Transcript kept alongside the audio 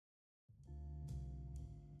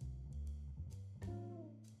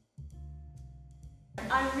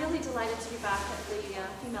I'm really delighted to be back at the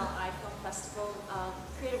Female Eye Film Festival.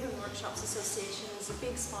 Creative and Workshops Association is a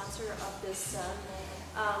big sponsor of this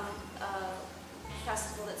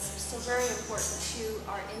festival that's so very important to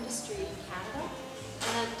our industry in Canada,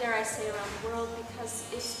 and dare I say around the world, because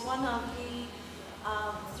it's one of the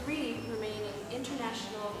 3 remaining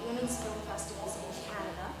international women's film festivals in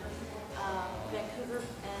Canada. Vancouver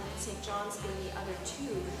and St. John's being the other 2,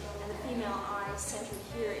 and the Female Eye Centre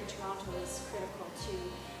here in Toronto is critical to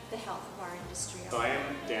the health of our industry. So I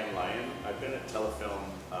am Dan Lyon. I've been at Telefilm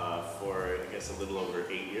for, I guess, a little over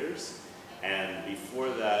 8 years, and before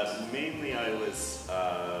that, mainly I was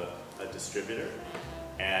a distributor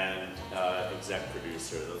and exec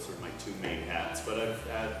producer. Those were my 2 main hats, but I've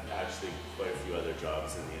had actually quite a few other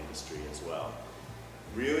jobs in the industry as well.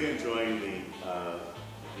 Really enjoying the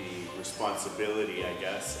responsibility, I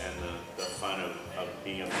guess, and the fun of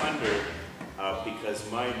being a funder, because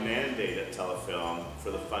my mandate at Telefilm for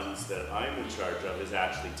the funds that I'm in charge of is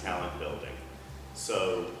actually talent building.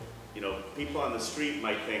 So, you know, people on the street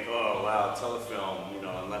might think, oh wow, Telefilm, you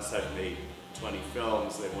know, unless I've made 20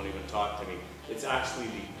 films, they won't even talk to me. It's actually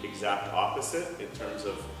the exact opposite in terms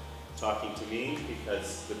of talking to me,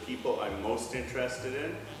 because the people I'm most interested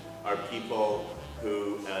in are people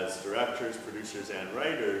who, as directors, producers, and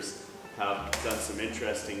writers, have done some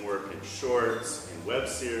interesting work in shorts, in web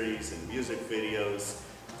series, in music videos,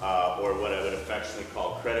 or what I would affectionately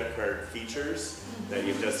call credit card features that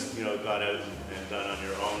you've just, you know, gone out and done on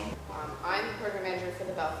your own. I'm the program manager for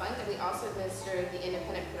the Bell Fund, and we also administer the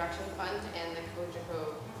Independent Production Fund and the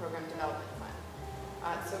Kojiko Program Development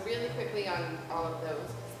Fund. So really quickly on all of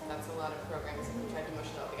those, that's a lot of programs, and we tried to mush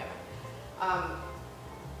it all together.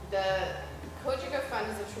 The Kojiko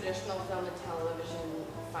Fund is a traditional film and television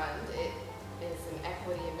fund. It is an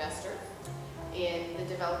equity investor in the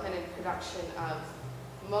development and production of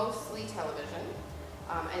mostly television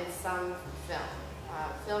and some film.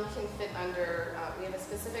 Film can fit under, we have a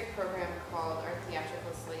specific program called our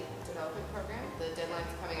Theatrical Slate Development Program. The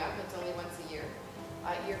deadline's coming up, it's only once a year.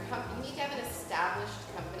 You need to have an established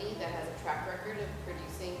company that has a track record of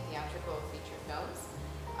producing theatrical feature films.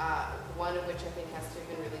 One of which I think has to have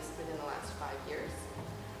been released within the last 5 years.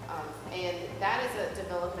 And that is a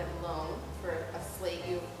development loan for a slate.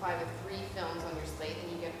 You apply with 3 films on your slate and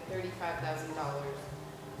you get $35,000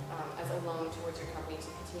 as a loan towards your company to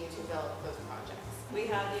continue to develop those projects. We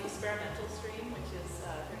have the experimental stream, which is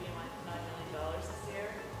 $39 million this year.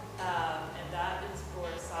 And that is for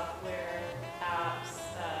software, apps,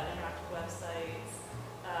 interactive websites,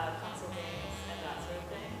 console games, and that sort of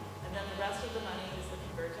thing. And then the rest of the money is the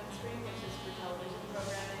convergence stream, which is for television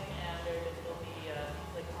programming and their digital media,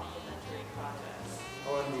 like complementary projects.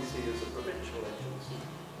 ONBC is a provincial agency,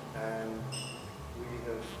 and we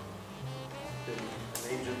have been an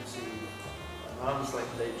agency, an arm's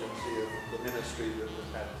length agency of the ministry that has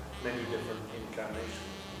had many different incarnations.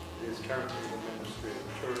 It is currently the Ministry of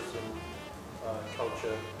Tourism,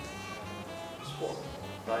 Culture, and Sport.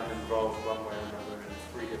 I'm involved one way or another in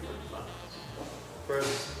 3 different funds.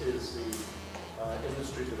 First is the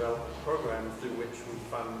industry development program through which we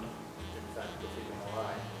fund, in fact, the Female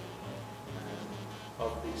Eye. And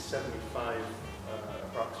of the 75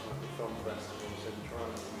 approximately film festivals in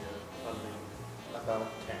Toronto, we are funding about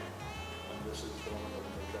 10. And this is one of them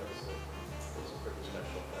because it's a pretty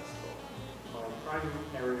special festival. My prime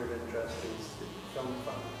area of interest is the film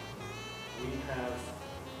fund. We have,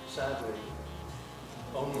 sadly,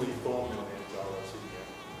 only $4 million a year.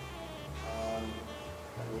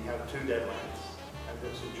 And we have 2 deadlines, and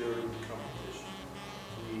it's a jury competition.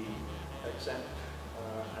 We accept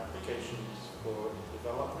applications for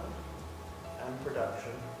development and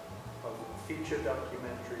production of feature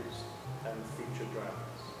documentaries and feature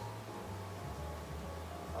dramas.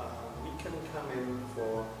 We can come in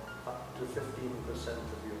for up to 15%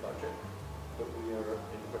 of your budget, but we are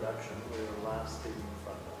in production, we're a lasting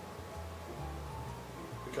funder.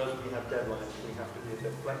 Because we have deadlines, we have to be a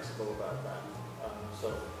bit flexible about that.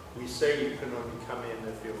 So we say you can only come in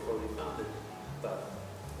if you're fully funded, but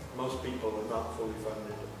most people are not fully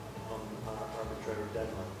funded on our arbitrary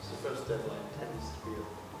deadlines. The first deadline tends to be at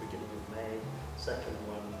the beginning of May, second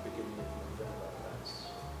one beginning of November. That's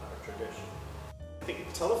our tradition. I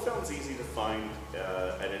think Telefilm's easy to find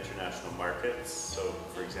at international markets. So,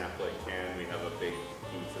 for example, at Cannes, we have a big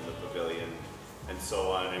booth in the pavilion and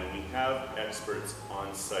so on, and we have experts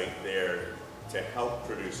on site there to help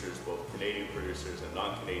producers, both Canadian producers and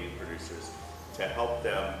non-Canadian producers, to help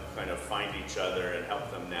them kind of find each other and help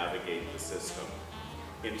them navigate the system.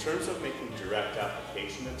 In terms of making direct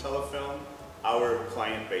application to Telefilm, our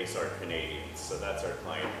client base are Canadians, so that's our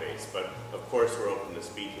client base. But of course, we're open to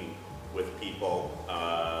speaking with people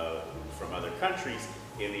from other countries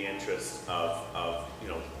in the interest of you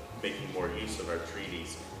know, making more use of our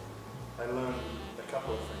treaties. I learned a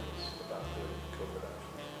couple of things about doing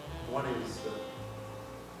co-production. One is that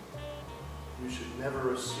you should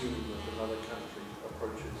never assume that another country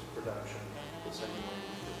approaches production the same way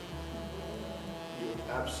you do. You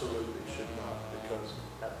absolutely should not, because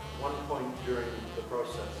at one point during the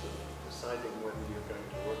process of deciding whether you're going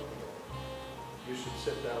to work together, you should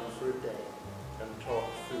sit down for a day and talk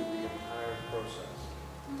through the entire process.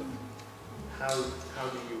 How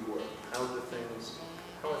do you work? How are things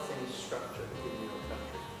structured in your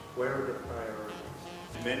country? Where are the priorities?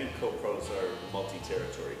 Many co-pros are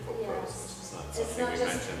multi-territory co-pros, Yes. which is not It's something not we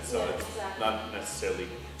just- mentioned. So yeah, it's exactly. not necessarily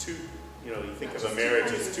two, you know, you think Not of a just marriage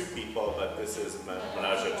two as two countries. people, but this is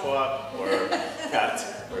menage a trois, or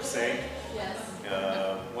quatre, or cinq. Yes.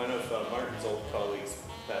 One of Martin's old colleagues,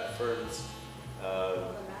 Pat Ferns, The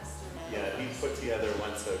master. yeah, he put together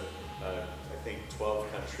once I think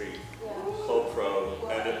 12-country Yeah. co-pro,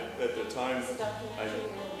 and at the time, It's a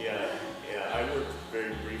documentary. I worked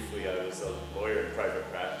very briefly. I was a lawyer in private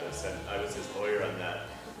practice, and I was his lawyer on that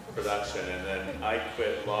production, and then I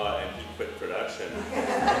quit law and he quit production.